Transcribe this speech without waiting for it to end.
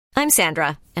I'm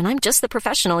Sandra, and I'm just the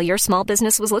professional your small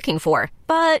business was looking for.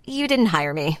 But you didn't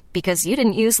hire me because you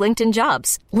didn't use LinkedIn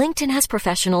Jobs. LinkedIn has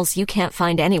professionals you can't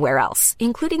find anywhere else,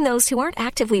 including those who aren't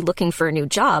actively looking for a new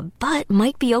job, but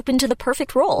might be open to the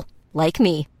perfect role, like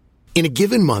me. In a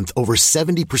given month, over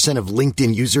 70% of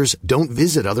LinkedIn users don't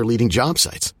visit other leading job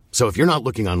sites. So if you're not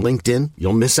looking on LinkedIn,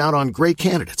 you'll miss out on great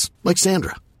candidates like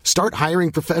Sandra. Start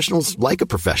hiring professionals like a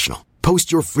professional.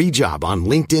 Post your free job on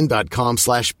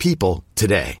linkedin.com/people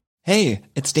today. Hey,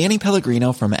 it's Danny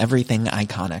Pellegrino from Everything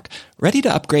Iconic. Ready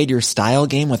to upgrade your style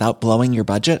game without blowing your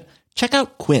budget? Check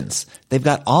out Quince. They've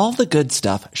got all the good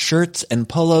stuff, shirts and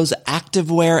polos,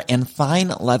 activewear, and fine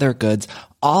leather goods,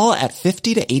 all at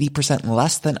 50 to 80%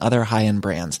 less than other high-end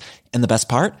brands. And the best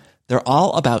part? They're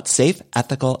all about safe,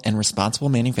 ethical, and responsible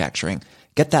manufacturing.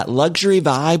 Get that luxury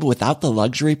vibe without the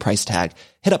luxury price tag.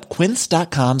 Hit up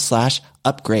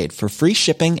quince.com/upgrade for free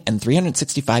shipping and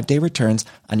 365-day returns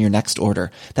on your next order.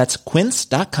 That's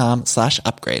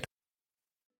quince.com/upgrade.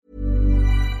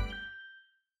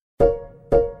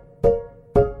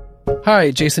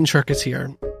 Hi, Jason Cherkis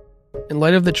here. In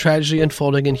light of the tragedy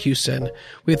unfolding in Houston,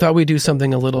 we thought we'd do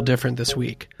something a little different this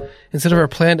week. Instead of our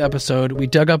planned episode, we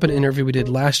dug up an interview we did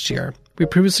last year. We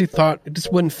previously thought it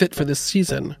just wouldn't fit for this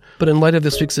season, but in light of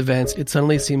this week's events, it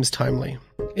suddenly seems timely.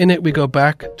 In it, we go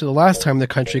back to the last time the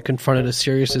country confronted a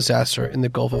serious disaster in the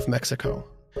Gulf of Mexico.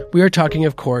 We are talking,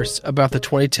 of course, about the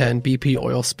 2010 BP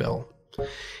oil spill.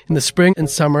 In the spring and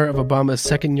summer of Obama's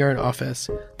second year in office,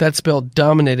 that spill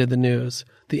dominated the news.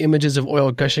 The images of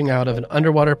oil gushing out of an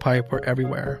underwater pipe were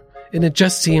everywhere, and it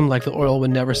just seemed like the oil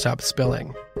would never stop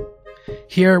spilling.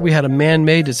 Here we had a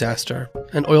man-made disaster,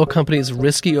 an oil company's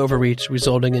risky overreach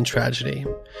resulting in tragedy.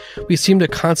 We seem to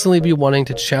constantly be wanting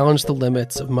to challenge the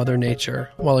limits of Mother Nature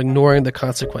while ignoring the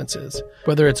consequences,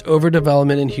 whether it's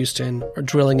overdevelopment in Houston or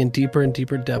drilling in deeper and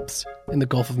deeper depths in the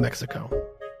Gulf of Mexico.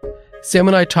 Sam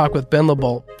and I talked with Ben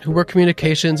LeBolt, who worked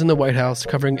communications in the White House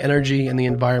covering energy and the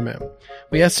environment.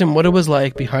 We asked him what it was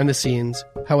like behind the scenes,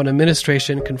 how an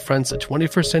administration confronts a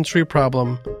 21st century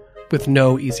problem with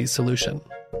no easy solution.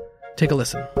 Take a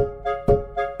listen.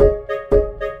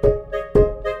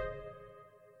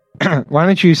 Why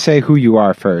don't you say who you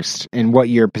are first and what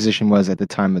your position was at the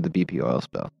time of the BP oil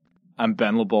spill? I'm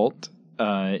Ben LeBolt.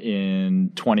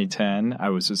 In 2010, I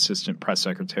was assistant press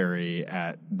secretary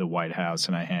at the White House,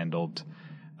 and I handled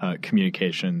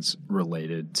communications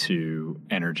related to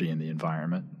energy and the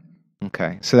environment.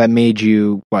 Okay. So that made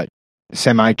you,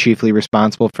 semi-chiefly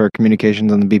responsible for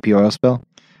communications on the BP oil spill?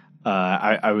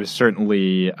 I was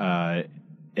certainly I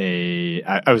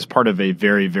was part of a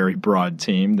very, very broad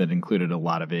team that included a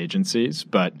lot of agencies,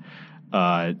 but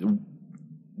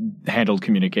handled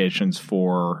communications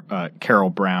for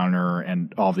Carol Browner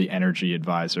and all the energy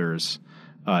advisors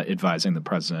advising the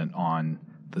president on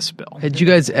the spill. Had you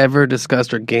guys ever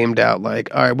discussed or gamed out, all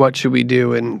right, what should we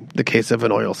do in the case of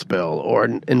an oil spill or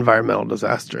an environmental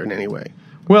disaster in any way?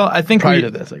 Well, I think prior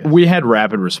to this, I guess. We had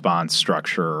rapid response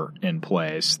structure in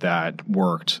place that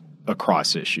worked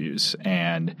across issues,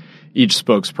 and each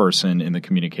spokesperson in the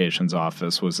communications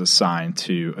office was assigned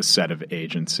to a set of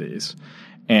agencies.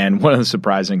 And one of the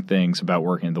surprising things about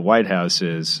working in the White House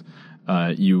is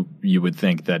you would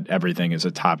think that everything is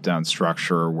a top-down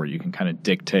structure where you can kind of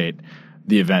dictate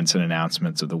the events and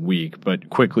announcements of the week, but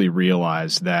quickly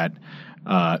realize that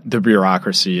the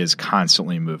bureaucracy is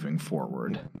constantly moving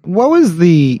forward. What was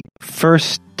the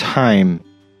first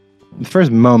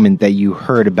moment that you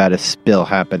heard about a spill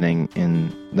happening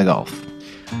in the Gulf?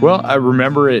 Well, I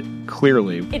remember it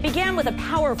clearly. It began with a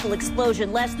powerful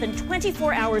explosion less than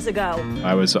 24 hours ago.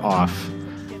 I was off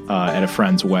at a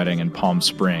friend's wedding in Palm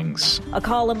Springs. A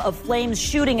column of flames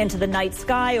shooting into the night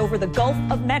sky over the Gulf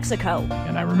of Mexico.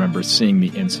 And I remember seeing the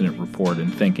incident report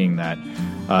and thinking that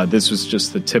this was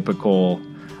just the typical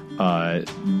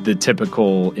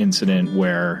incident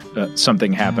where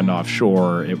something happened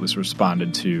offshore. It was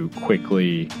responded to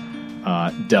quickly,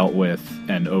 dealt with,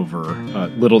 and over.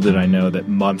 Little did I know that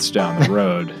months down the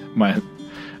road,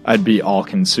 I'd be all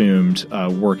consumed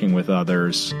working with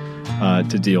others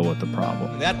to deal with the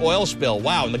problem. That oil spill,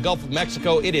 wow, in the Gulf of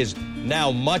Mexico, it is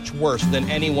now much worse than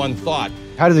anyone thought.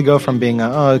 How does it go from being,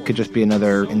 it could just be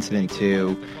another incident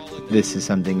to this is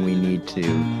something we need to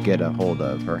get a hold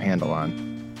of or handle on?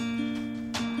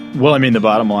 Well, I mean, the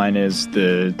bottom line is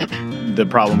the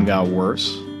problem got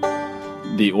worse.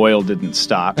 The oil didn't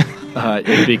stop.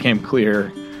 It became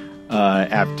clear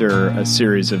after a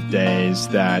series of days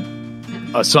that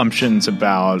assumptions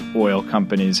about oil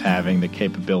companies having the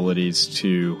capabilities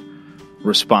to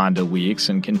respond to leaks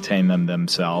and contain them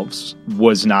themselves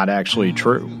was not actually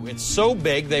true. It's so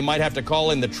big they might have to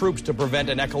call in the troops to prevent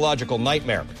an ecological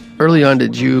nightmare. Early on,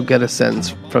 did you get a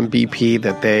sense from BP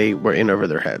that they were in over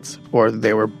their heads, or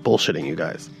they were bullshitting you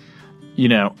guys? You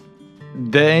know,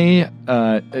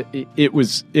 it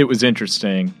was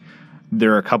interesting.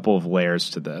 There are a couple of layers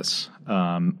to this.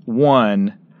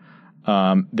 One,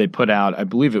 they put out, I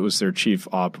believe it was their chief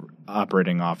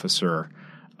operating officer,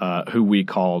 who we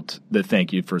called the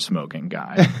 "thank you for smoking"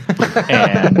 guy.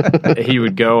 And he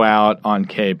would go out on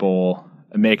cable,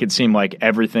 make it seem like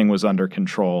everything was under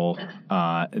control,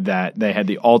 that they had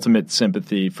the ultimate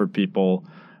sympathy for people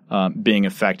being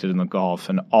affected in the Gulf,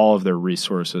 and all of their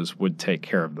resources would take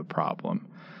care of the problem.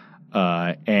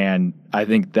 And I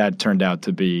think that turned out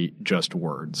to be just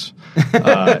words.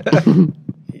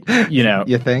 You know,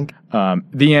 you think?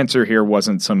 The answer here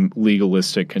wasn't some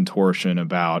legalistic contortion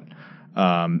about,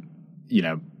 you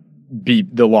know,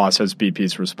 the law says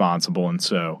BP's responsible and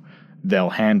so they'll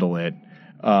handle it.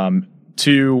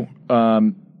 To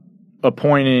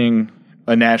appointing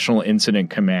a national incident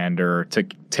commander to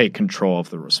take control of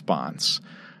the response.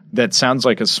 That sounds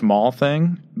like a small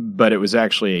thing, but it was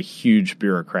actually a huge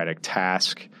bureaucratic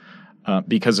task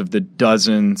because of the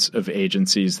dozens of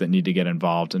agencies that need to get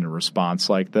involved in a response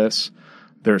like this.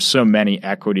 There are so many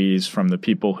equities, from the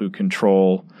people who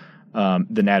control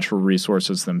the natural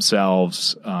resources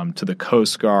themselves, to the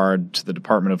Coast Guard, to the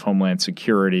Department of Homeland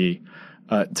Security,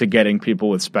 to getting people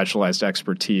with specialized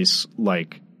expertise,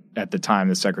 like at the time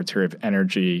the Secretary of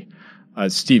Energy,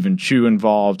 Stephen Chu,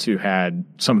 involved, who had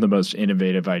some of the most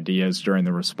innovative ideas during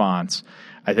the response.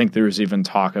 I think there was even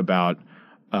talk about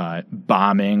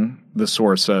bombing the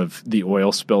source of the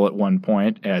oil spill at one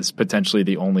point as potentially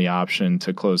the only option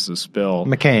to close the spill.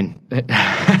 McCain.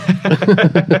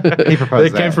 He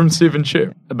proposed that. It came from Stephen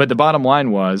Chu. But the bottom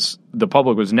line was the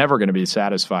public was never going to be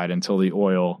satisfied until the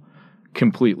oil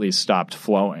completely stopped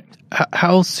flowing.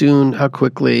 How soon, how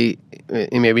quickly,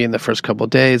 maybe in the first couple of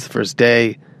days, the first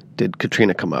day, did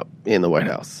Katrina come up in the White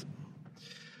House?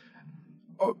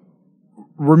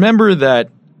 Remember that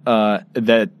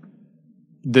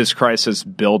this crisis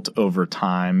built over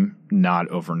time, not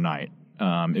overnight.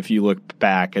 If you look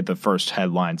back at the first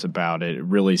headlines about it, it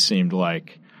really seemed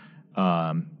like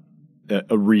a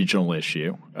regional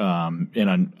issue,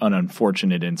 an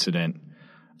unfortunate incident,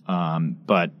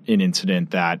 but an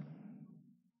incident that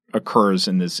occurs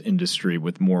in this industry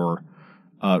with more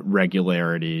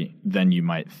regularity than you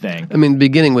might think. I mean, the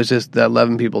beginning was just that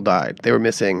 11 people died. They were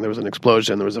missing. There was an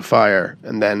explosion. There was a fire.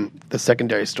 And then the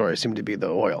secondary story seemed to be the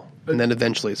oil. And then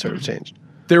eventually it sort of changed.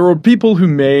 There were people who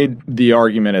made the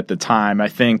argument at the time. I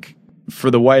think for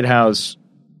the White House,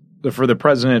 for the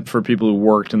president, for people who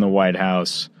worked in the White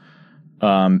House,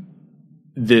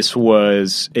 this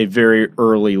was a very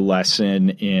early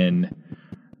lesson in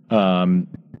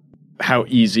how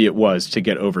easy it was to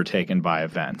get overtaken by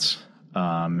events.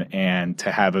 And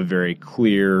to have a very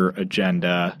clear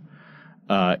agenda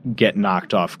get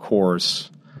knocked off course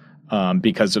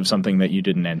because of something that you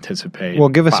didn't anticipate. Well,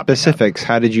 give us specifics.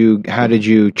 How did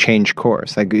you change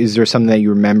course? Like, is there something that you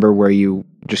remember where you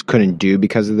just couldn't do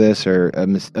because of this, or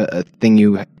a thing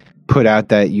you put out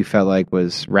that you felt like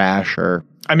was rash? Or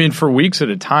I mean, for weeks at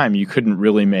a time, you couldn't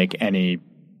really make any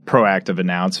proactive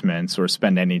announcements or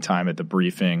spend any time at the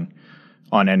briefing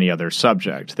on any other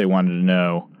subject. They wanted to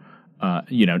know.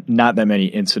 Not that many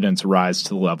incidents rise to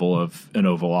the level of an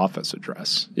Oval Office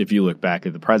address. If you look back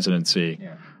at the presidency,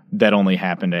 that only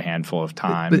happened a handful of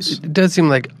times. But it does seem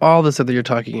like all the stuff that you're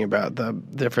talking about, the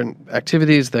different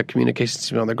activities, the communications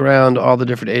team on the ground, all the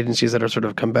different agencies that are sort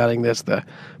of combating this, the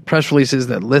press releases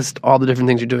that list all the different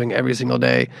things you're doing every single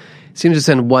day, seems to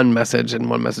send one message and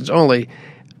one message only.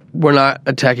 We're not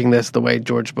attacking this the way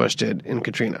George Bush did in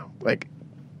Katrina. Like,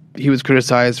 he was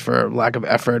criticized for lack of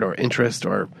effort or interest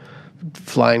or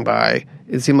flying by.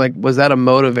 It seemed like, was that a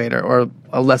motivator or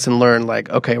a lesson learned,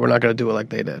 like, okay, we're not going to do it like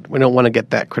they did? We don't want to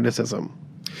get that criticism.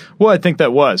 Well, I think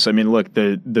that was. I mean, look,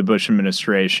 the Bush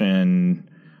administration,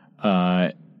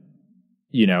 had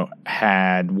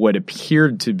what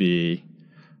appeared to be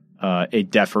a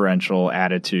deferential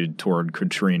attitude toward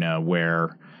Katrina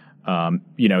where,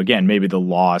 again, maybe the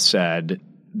law said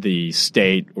the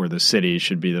state or the city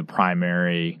should be the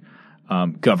primary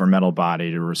governmental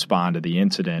body to respond to the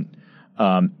incident.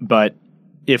 But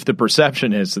if the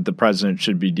perception is that the president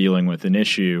should be dealing with an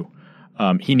issue,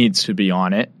 he needs to be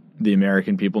on it. The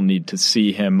American people need to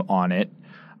see him on it.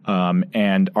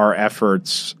 And our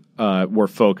efforts were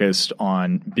focused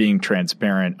on being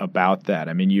transparent about that.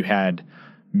 I mean, you had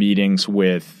meetings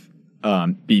with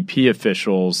BP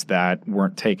officials that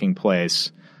weren't taking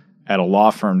place at a law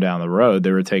firm down the road.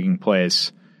 They were taking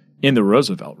place in the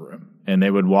Roosevelt Room. And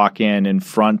they would walk in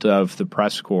front of the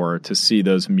press corps to see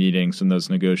those meetings and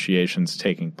those negotiations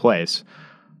taking place.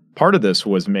 part of this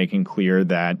was making clear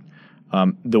that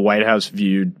the White House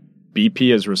viewed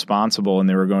BP as responsible, and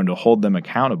they were going to hold them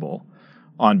accountable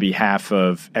on behalf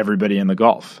of everybody in the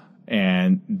Gulf.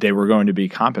 And they were going to be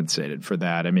compensated for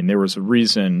that. I mean, there was a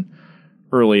reason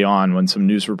early on when some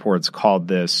news reports called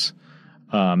this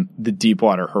the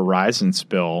Deepwater Horizon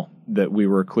spill that we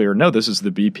were clear, no, this is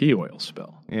the BP oil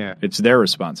spill. Yeah. It's their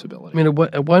responsibility. I mean,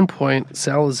 at one point,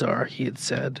 Salazar, he had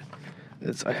said,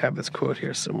 I have this quote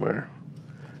here somewhere.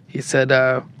 He said,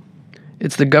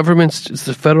 it's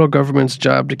the federal government's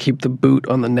job to keep the boot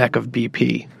on the neck of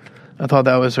BP. I thought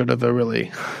that was sort of a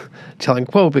really telling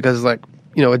quote because, like,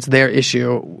 you know, it's their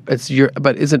issue.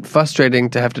 But is it frustrating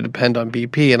to have to depend on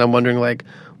BP? And I'm wondering, like,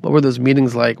 what were those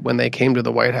meetings like when they came to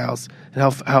the White House,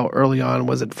 and how early on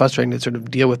was it frustrating to sort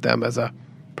of deal with them as a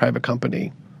private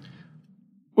company?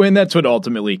 Well, and that's what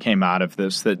ultimately came out of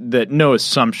this, that no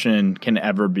assumption can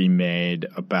ever be made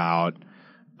about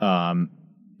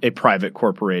a private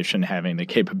corporation having the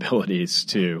capabilities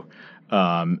to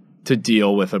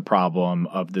deal with a problem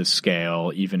of this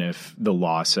scale, even if the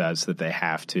law says that they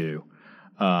have to.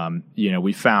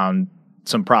 We found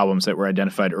some problems that were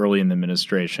identified early in the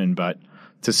administration, but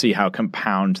to see how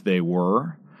compound they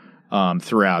were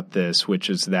throughout this, which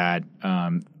is that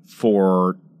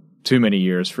for too many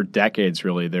years, for decades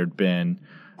really, there'd been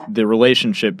the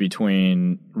relationship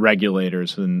between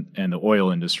regulators and the oil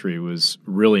industry was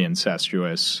really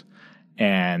incestuous,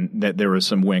 and that there was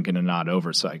some wink and a nod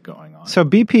oversight going on. So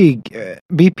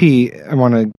BP, I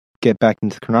want to get back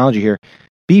into the chronology here.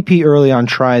 BP early on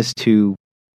tries to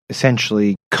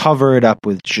essentially cover it up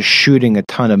with just shooting a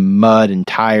ton of mud and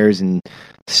tires and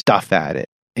stuff at it.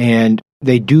 And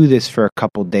they do this for a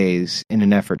couple days in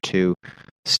an effort to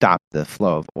stop the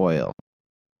flow of oil.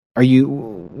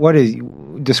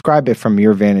 Describe it from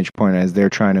your vantage point as they're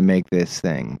trying to make this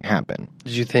thing happen.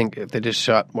 Did you think if they just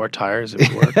shot more tires,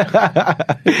 it would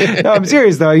work? No, I'm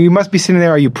serious though. You must be sitting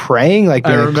there. Are you praying? Like,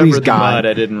 I remember please the God. mud.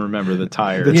 I didn't remember the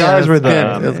tires. The tires were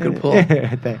there. That's a good pull.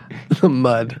 The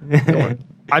mud.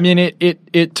 I mean,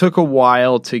 it took a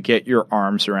while to get your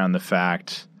arms around the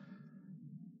fact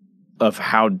of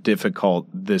how difficult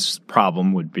this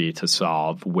problem would be to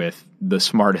solve with the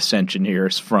smartest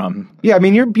engineers from. Yeah, I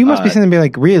mean, you must be sitting there and be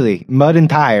like, really, mud and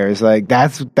tires, like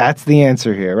that's the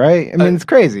answer here, right? I mean, it's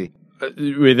crazy.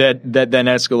 That then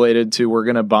escalated to we're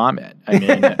going to bomb it. I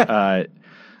mean,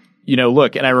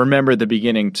 look, and I remember at the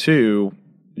beginning too,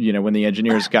 when the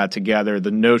engineers got together, the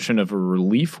notion of a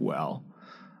relief well,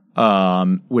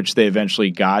 which they eventually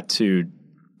got to,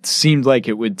 seemed like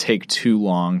it would take too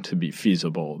long to be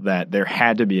feasible, that there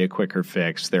had to be a quicker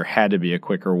fix, there had to be a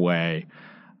quicker way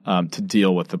to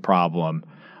deal with the problem.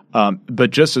 But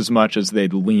just as much as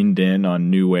they'd leaned in on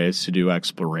new ways to do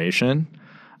exploration,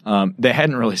 they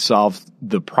hadn't really solved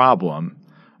the problem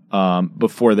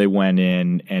before they went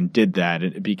in and did that.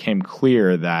 It became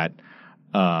clear that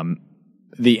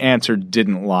the answer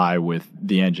didn't lie with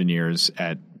the engineers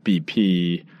at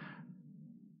BP.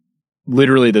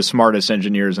 Literally the smartest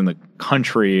engineers in the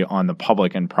country on the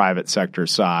public and private sector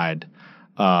side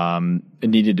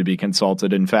needed to be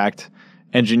consulted. In fact,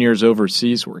 engineers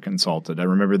overseas were consulted. I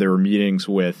remember there were meetings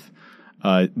with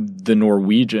the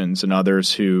Norwegians and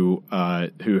others who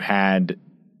had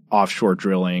offshore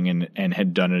drilling and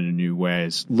had done it in new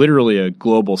ways. Literally a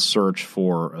global search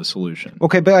for a solution.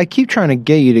 Okay, but I keep trying to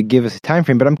get you to give us a time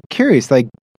frame, but I'm curious, like,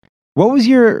 what was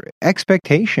your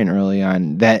expectation early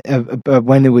on that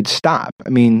when it would stop? I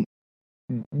mean,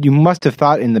 you must have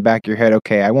thought in the back of your head,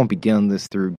 okay, I won't be dealing with this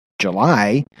through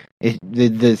July.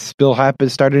 The spill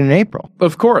started in April.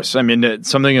 Of course. I mean,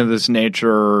 something of this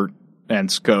nature and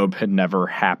scope had never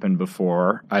happened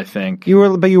before, I think. You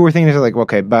were thinking, like,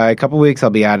 okay, by a couple of weeks, I'll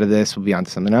be out of this. We'll be on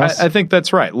to something else. I think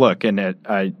that's right. Look, and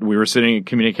we were sitting in a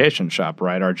communication shop,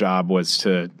 right? Our job was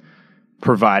to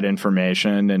provide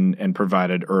information and provide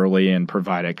it early and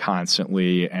provide it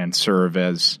constantly and serve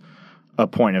as a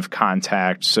point of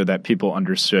contact so that people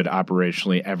understood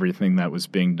operationally everything that was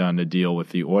being done to deal with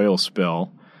the oil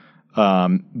spill.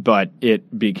 But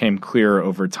it became clear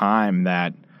over time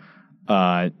that,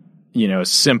 a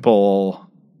simple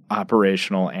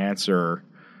operational answer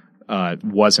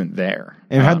wasn't there.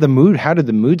 And how did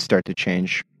the mood start to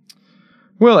change?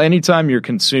 Well, anytime you're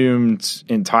consumed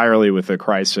entirely with a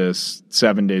crisis,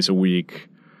 7 days a week,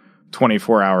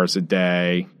 24 hours a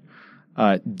day,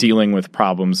 dealing with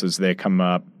problems as they come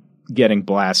up, getting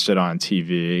blasted on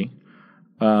TV,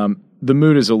 the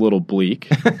mood is a little bleak,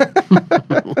 to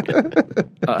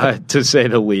say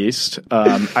the least.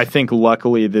 I think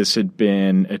luckily this had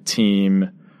been a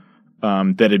team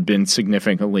that had been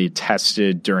significantly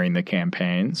tested during the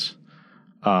campaigns,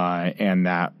 and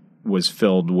that was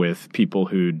filled with people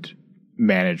who'd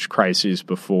managed crises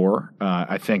before.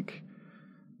 I think,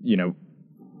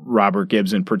 Robert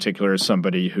Gibbs in particular is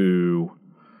somebody who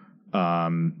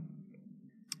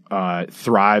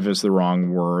thrive is the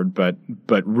wrong word, but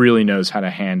really knows how to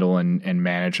handle and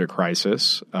manage a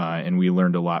crisis. And we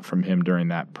learned a lot from him during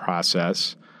that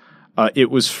process.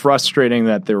 It was frustrating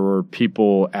that there were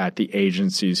people at the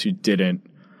agencies who didn't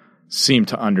seem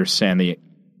to understand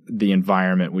the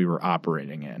environment we were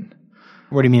operating in.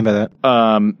 What do you mean by that?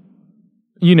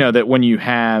 That when you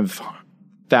have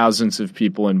thousands of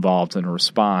people involved in a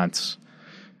response,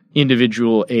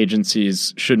 individual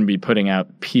agencies shouldn't be putting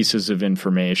out pieces of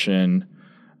information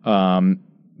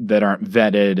that aren't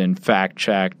vetted and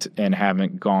fact-checked and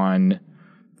haven't gone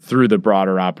through the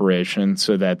broader operation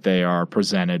so that they are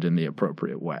presented in the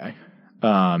appropriate way.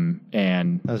 And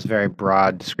that was a very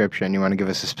broad description. You want to give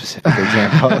us a specific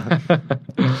example?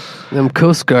 Them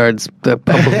Coast Guards, they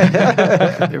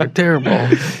were terrible.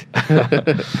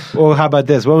 Well, how about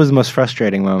this? What was the most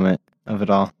frustrating moment of it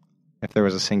all, if there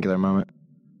was a singular moment?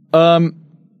 I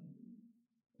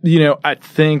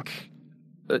think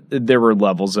there were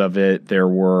levels of it. There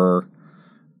were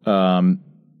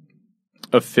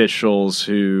officials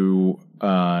who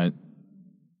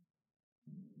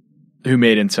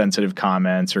made insensitive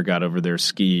comments or got over their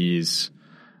skis.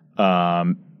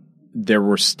 There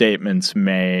were statements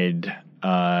made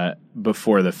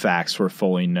before the facts were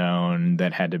fully known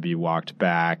that had to be walked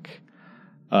back.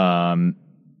 One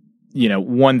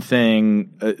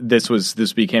thing,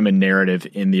 this became a narrative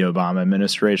in the Obama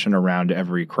administration around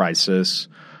every crisis,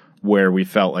 where we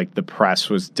felt like the press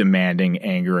was demanding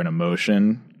anger and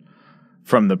emotion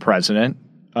from the president,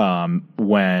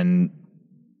 when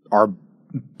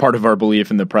part of our belief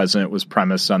in the president was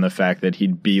premised on the fact that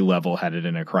he'd be level-headed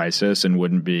in a crisis and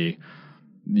wouldn't be,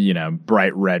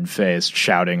 bright red-faced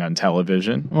shouting on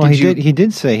television. Well, he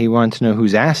did say he wanted to know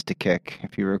whose ass to kick,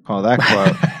 if you recall that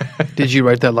quote. Did you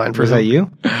write that line for him? Was that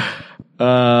you?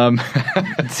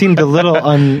 It seemed a little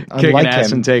unlike kicking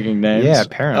ass him. And taking names. Yeah,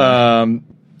 apparently.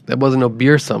 That wasn't no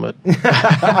beer summit.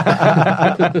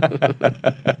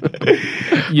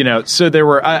 So there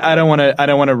were. I don't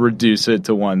want to reduce it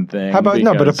to one thing. How about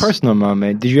but a personal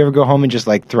moment? Did you ever go home and just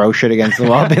throw shit against the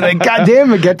wall, and be like, "God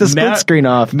damn it, get the split screen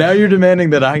off"? Now you're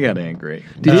demanding that I got angry.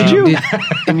 Did you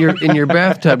in your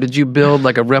bathtub? Did you build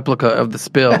a replica of the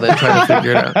spill, then try to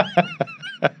figure it out?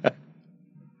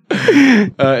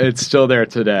 It's still there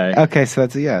today. Okay, so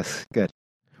that's a yes. Good.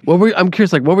 I'm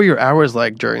curious, what were your hours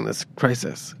like during this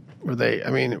crisis? Were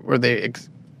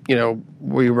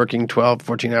you working 12,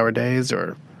 14-hour days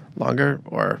or longer?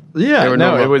 Or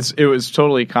it was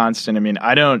totally constant. I mean,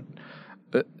 I don't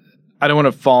want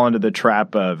to fall into the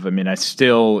trap of, I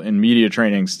still, in media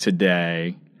trainings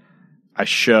today, I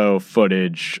show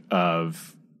footage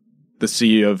of the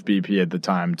CEO of BP at the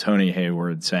time, Tony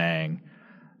Hayward, saying,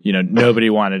 nobody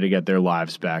wanted to get their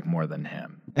lives back more than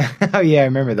him. Oh yeah, I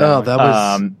remember that. Oh, that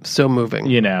was so moving.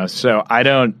 So I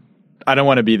don't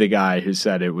want to be the guy who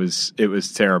said it was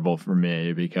terrible for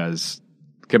me, because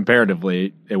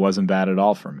comparatively it wasn't bad at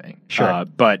all for me. Sure.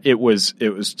 But it was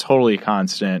totally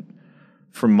constant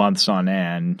for months on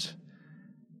end.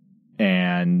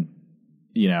 And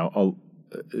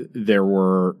there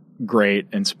were great,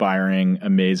 inspiring,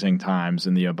 amazing times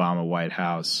in the Obama White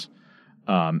House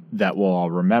that we'll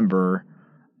all remember.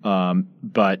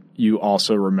 But you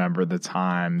also remember the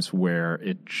times where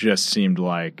it just seemed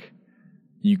like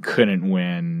you couldn't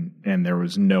win and there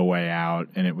was no way out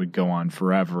and it would go on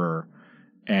forever.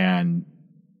 And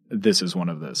this is one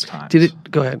of those times.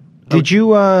 Go ahead. Did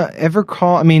you ever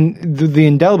call? The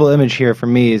indelible image here for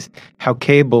me is how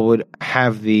cable would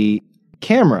have the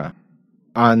camera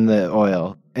on the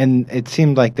oil, and it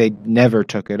seemed like they never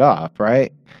took it off,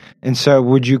 right? And so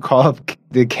would you call up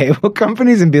the cable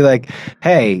companies and be like,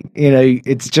 hey,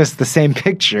 it's just the same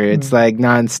picture. It's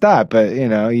nonstop, but,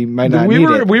 you might not need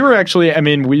it. We were actually,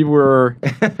 we were,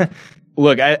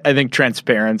 look, I think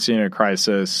transparency in a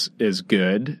crisis is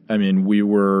good. We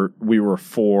were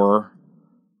for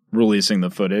releasing the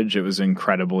footage. It was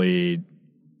incredibly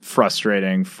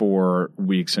frustrating for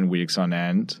weeks and weeks on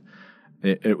end.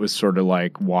 It was sort of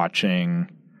like watching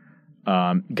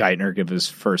Geithner give his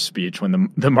first speech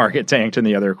when the market tanked in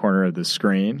the other corner of the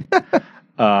screen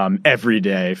every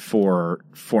day for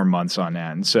 4 months on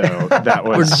end. So that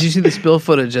was. Or did you see the spill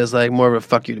footage as more of a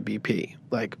fuck you to BP,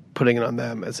 putting it on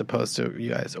them as opposed to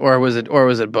you guys, or was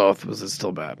it both? Was it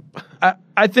still bad?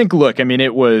 I think. Look,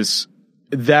 that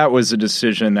was a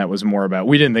decision that was more about,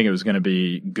 we didn't think it was going to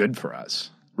be good for us,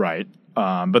 right?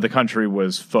 But the country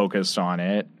was focused on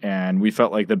it, and we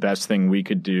felt like the best thing we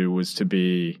could do was to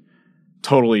be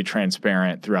totally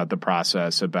transparent throughout the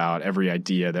process about every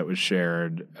idea that was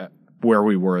shared, where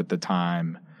we were at the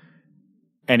time,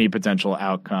 any potential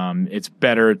outcome. It's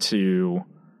better to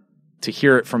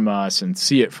hear it from us and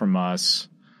see it from us,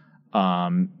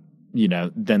 than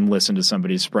listen to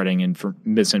somebody spreading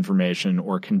misinformation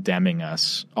or condemning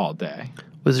us all day.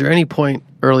 Was there any point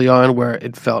early on where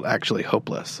it felt actually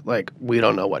hopeless? Like, we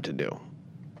don't know what to do.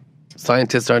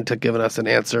 Scientists aren't giving us an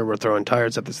answer. We're throwing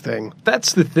tires at this thing.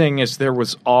 That's the thing, is there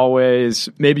was always,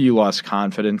 maybe you lost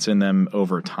confidence in them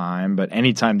over time, but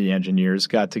anytime the engineers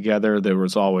got together, there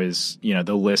was always,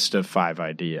 the list of 5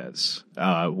 ideas,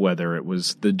 whether it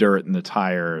was the dirt and the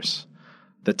tires,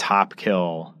 the top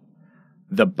kill,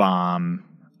 the bomb,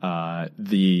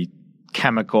 the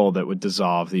chemical that would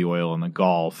dissolve the oil in the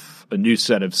Gulf, a new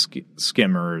set of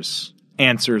skimmers,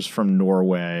 answers from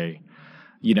Norway.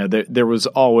 There was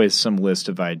always some list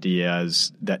of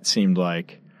ideas that seemed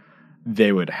like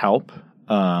they would help.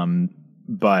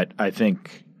 But I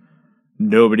think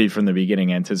nobody from the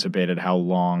beginning anticipated how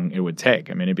long it would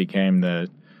take. I mean,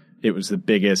 it was the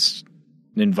biggest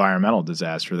environmental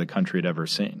disaster the country had ever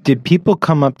seen. Did people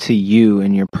come up to you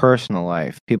in your personal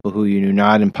life, people who you knew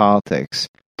not in politics,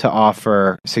 to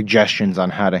offer suggestions on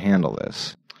how to handle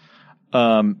this?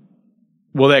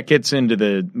 Well, that gets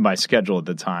into my schedule at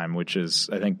the time, which is,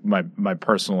 I think my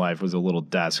personal life was a little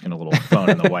desk and a little phone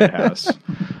in the White House.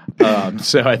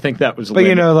 So I think that was. But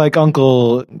like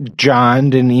Uncle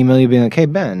John didn't email you being like, "Hey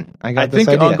Ben, I got this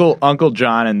idea." I think Uncle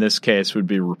John in this case would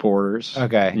be reporters.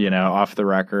 Okay, off the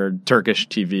record, Turkish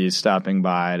TV stopping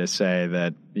by to say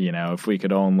that if we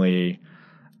could only.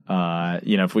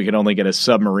 If we could only get a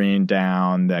submarine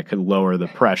down that could lower the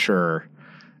pressure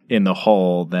in the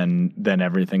hull, then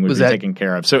everything would be taken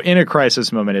care of. So in a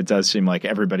crisis moment, it does seem like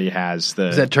everybody has the...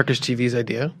 Is that Turkish TV's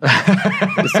idea?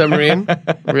 The submarine?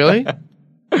 Really?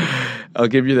 I'll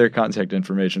give you their contact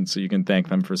information so you can thank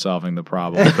them for solving the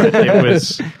problem. But it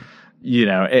was,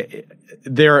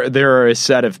 there are a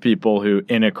set of people who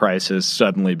in a crisis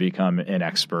suddenly become an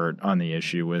expert on the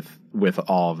issue with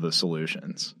all of the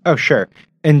solutions. Oh, sure.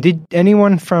 And did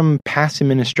anyone from past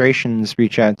administrations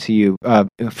reach out to you,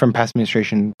 from past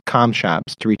administration comm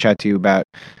shops to reach out to you about,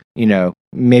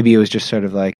 maybe it was just sort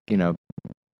of like,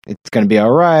 it's going to be all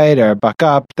right or buck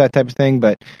up, that type of thing.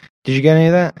 But did you get any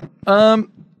of that? I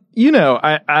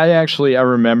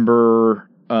remember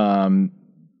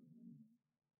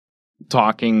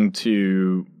talking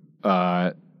to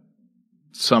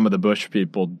some of the Bush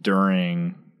people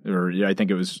I think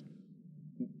it was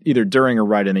either during or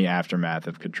right in the aftermath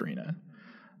of Katrina.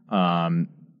 And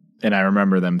I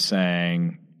remember them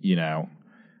saying,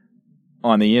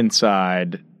 on the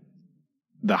inside,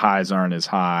 the highs aren't as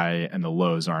high and the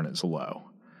lows aren't as low.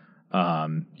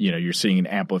 You're seeing an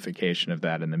amplification of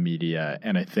that in the media.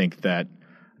 And I think that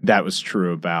was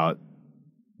true about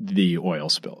the oil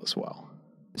spill as well.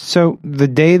 So the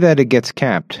day that it gets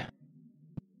capped,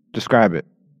 describe it.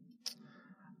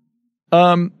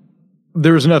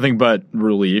 There was nothing but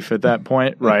relief at that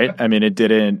point, right? I mean, it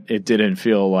didn't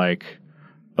feel like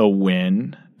a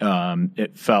win.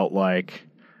 It felt like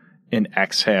an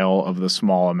exhale of the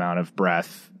small amount of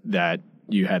breath that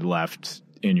you had left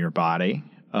in your body.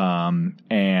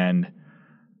 And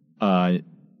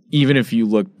even if you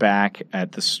look back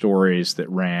at the stories that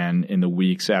ran in the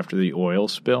weeks after the oil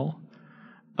spill,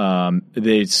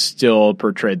 they still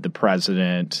portrayed the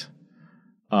president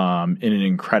in an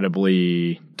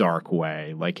incredibly dark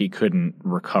way. Like he couldn't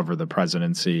recover the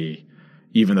presidency,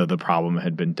 even though the problem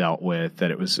had been dealt with, that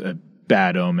it was a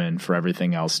bad omen for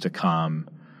everything else to come,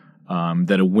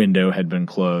 that a window had been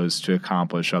closed to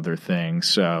accomplish other things.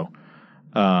 So,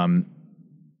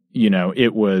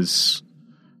 it was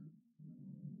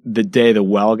the day the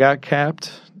well got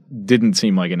capped didn't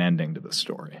seem like an ending to the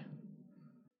story.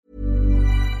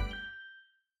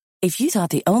 If you thought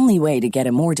the only way to get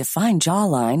a more defined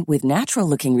jawline with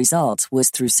natural-looking results was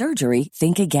through surgery,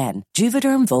 think again.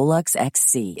 Juvederm Volux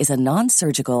XC is a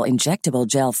non-surgical injectable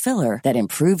gel filler that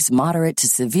improves moderate to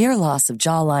severe loss of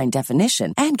jawline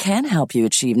definition and can help you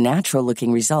achieve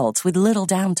natural-looking results with little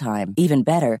downtime. Even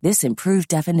better, this improved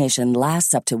definition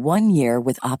lasts up to 1 year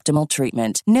with optimal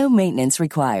treatment. No maintenance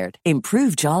required.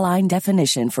 Improve jawline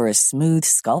definition for a smooth,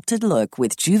 sculpted look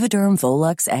with Juvederm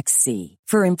Volux XC.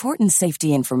 For important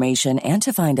safety information and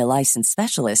to find a licensed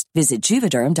specialist, visit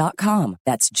Juvederm.com.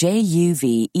 That's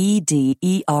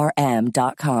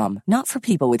JUVEDERM.com. Not for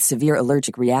people with severe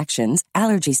allergic reactions,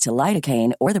 allergies to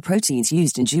lidocaine, or the proteins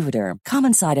used in Juvederm.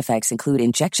 Common side effects include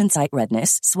injection site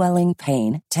redness, swelling,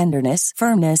 pain, tenderness,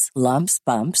 firmness, lumps,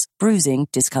 bumps, bruising,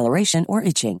 discoloration, or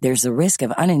itching. There's a risk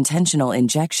of unintentional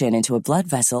injection into a blood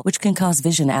vessel, which can cause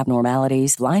vision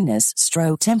abnormalities, blindness,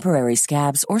 stroke, temporary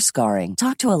scabs, or scarring.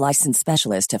 Talk to a licensed specialist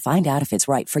to find out if it's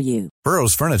right for you.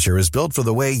 Burrow's furniture is built for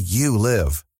the way you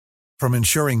live. From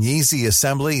ensuring easy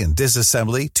assembly and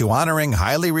disassembly to honoring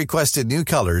highly requested new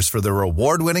colors for their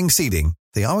award-winning seating,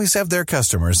 they always have their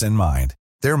customers in mind.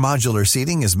 Their modular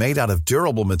seating is made out of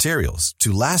durable materials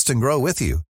to last and grow with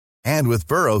you. And with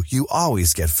Burrow, you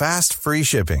always get fast, free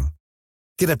shipping.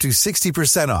 Get up to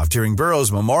 60% off during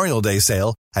Burrow's Memorial Day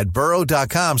sale at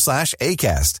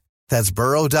burrow.com/ACAST. That's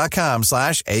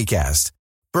burrow.com/ACAST.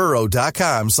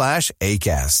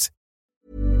 burrow.com/ACAST.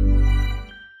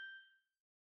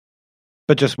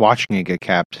 But just watching it get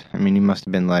capped, I mean, you must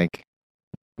have been like,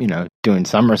 doing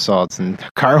somersaults and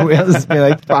cartwheels and be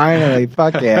like, finally,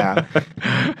 fuck yeah.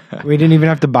 We didn't even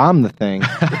have to bomb the thing.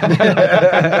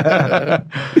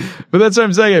 But that's what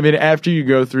I'm saying. I mean, after you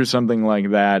go through something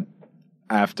like that,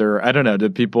 I don't know, do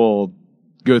people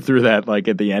go through that like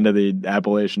at the end of the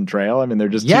Appalachian Trail? I mean, they're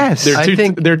just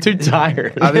they're too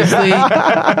tired. Obviously,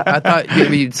 I thought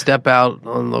maybe you'd step out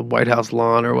on the White House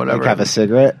lawn or whatever. Like have a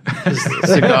cigarette,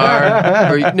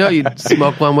 cigar, or you'd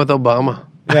smoke one with Obama.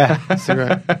 Yeah,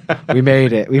 cigarette. We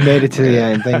made it to the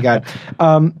end. Thank God.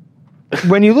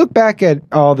 When you look back at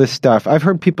all this stuff, I've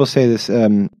heard people say this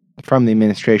from the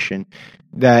administration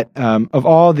that of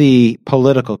all the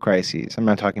political crises, I'm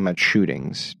not talking about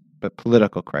shootings, but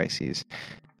political crises,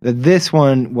 that this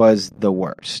one was the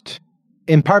worst,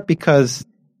 in part because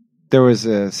there was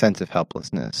a sense of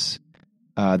helplessness,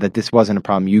 that this wasn't a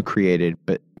problem you created,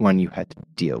 but one you had to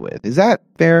deal with. Is that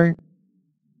fair?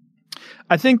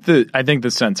 I think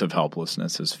the sense of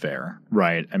helplessness is fair,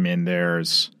 right? I mean, there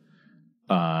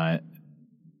are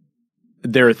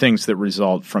things that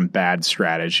result from bad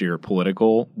strategy or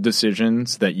political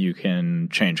decisions that you can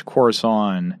change course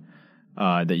on,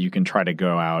 that you can try to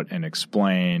go out and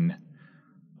explain.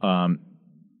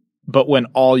 But when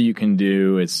all you can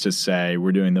do is to say,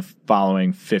 we're doing the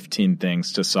following 15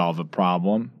 things to solve a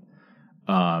problem,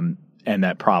 and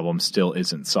that problem still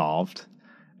isn't solved,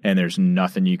 and there's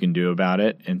nothing you can do about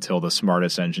it until the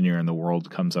smartest engineer in the world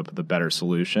comes up with a better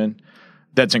solution,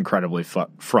 that's incredibly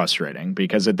frustrating,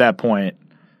 because at that point,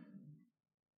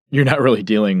 you're not really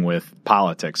dealing with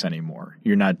politics anymore.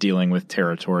 You're not dealing with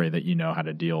territory that you know how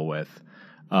to deal with.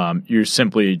 You're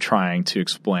simply trying to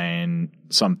explain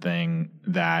something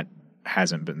that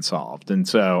hasn't been solved. And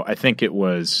so I think it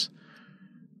was,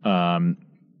 and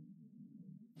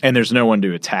there's no one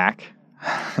to attack.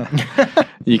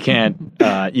 You can't go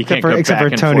back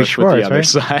and Tony forth Schwartz, with the other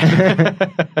side.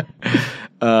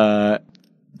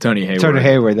 Tony Hayward. Tony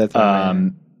Hayward, that's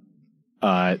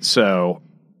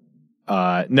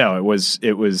no, it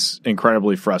was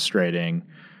incredibly frustrating.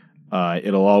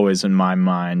 It'll always, in my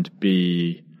mind,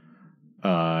 be,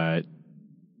 the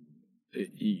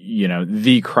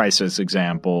crisis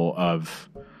example of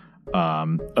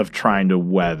trying to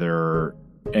weather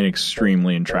an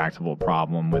extremely intractable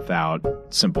problem without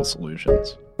simple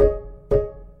solutions.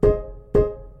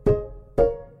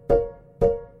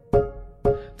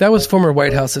 That was former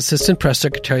White House Assistant Press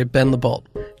Secretary Ben LeBolt.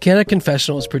 Candid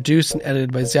Confessional is produced and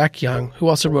edited by Zach Young, who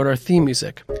also wrote our theme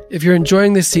music. If you're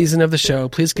enjoying this season of the show,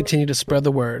 please continue to spread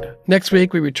the word. Next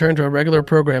week, we return to our regular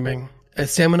programming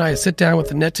as Sam and I sit down with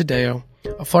Annette Taddeo,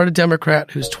 a Florida Democrat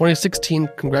whose 2016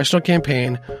 congressional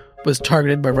campaign was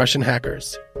targeted by Russian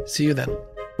hackers. See you then.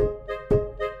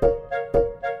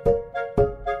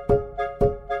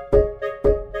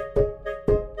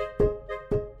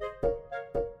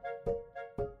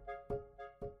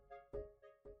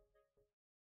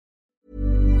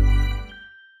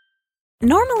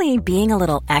 Normally, being a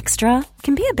little extra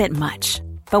can be a bit much,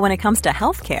 but when it comes to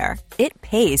healthcare, it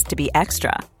pays to be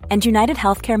extra. And United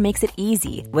Healthcare makes it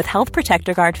easy with Health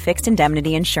Protector Guard fixed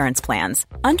indemnity insurance plans.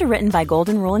 Underwritten by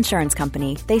Golden Rule Insurance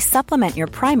Company, they supplement your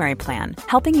primary plan,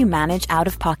 helping you manage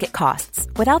out-of-pocket costs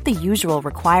without the usual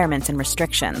requirements and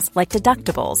restrictions like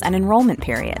deductibles and enrollment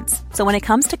periods. So when it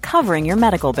comes to covering your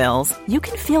medical bills, you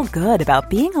can feel good about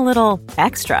being a little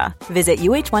extra. Visit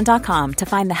UH1.com to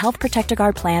find the Health Protector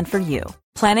Guard plan for you.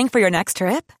 Planning for your next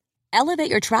trip?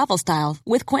 Elevate your travel style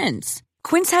with Quince.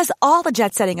 Quince has all the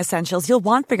jet-setting essentials you'll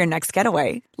want for your next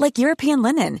getaway, like European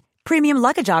linen, premium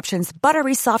luggage options,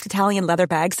 buttery soft Italian leather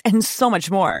bags, and so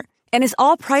much more. And is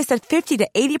all priced at 50 to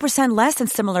 80% less than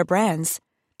similar brands.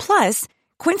 Plus,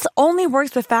 Quince only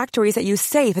works with factories that use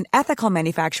safe and ethical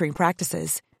manufacturing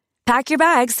practices. Pack your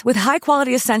bags with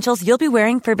high-quality essentials you'll be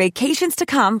wearing for vacations to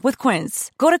come with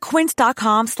Quince. Go to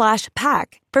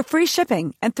quince.com/pack for free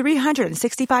shipping and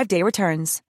 365-day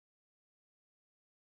returns.